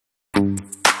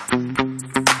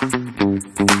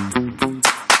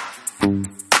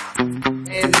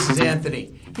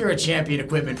Here at Champion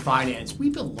Equipment Finance, we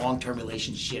build long-term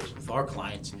relationships with our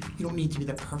clients. You don't need to be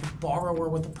the perfect borrower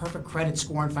with the perfect credit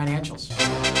score and financials.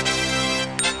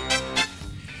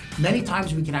 Many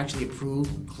times we can actually approve,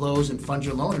 close, and fund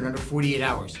your loan in under 48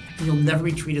 hours. And you'll never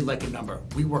be treated like a number.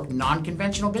 We work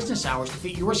non-conventional business hours to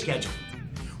fit your schedule.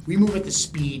 We move at the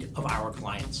speed of our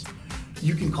clients.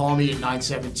 You can call me at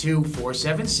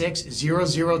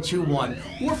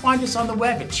 972-476-0021 or find us on the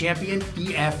web at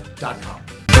championef.com.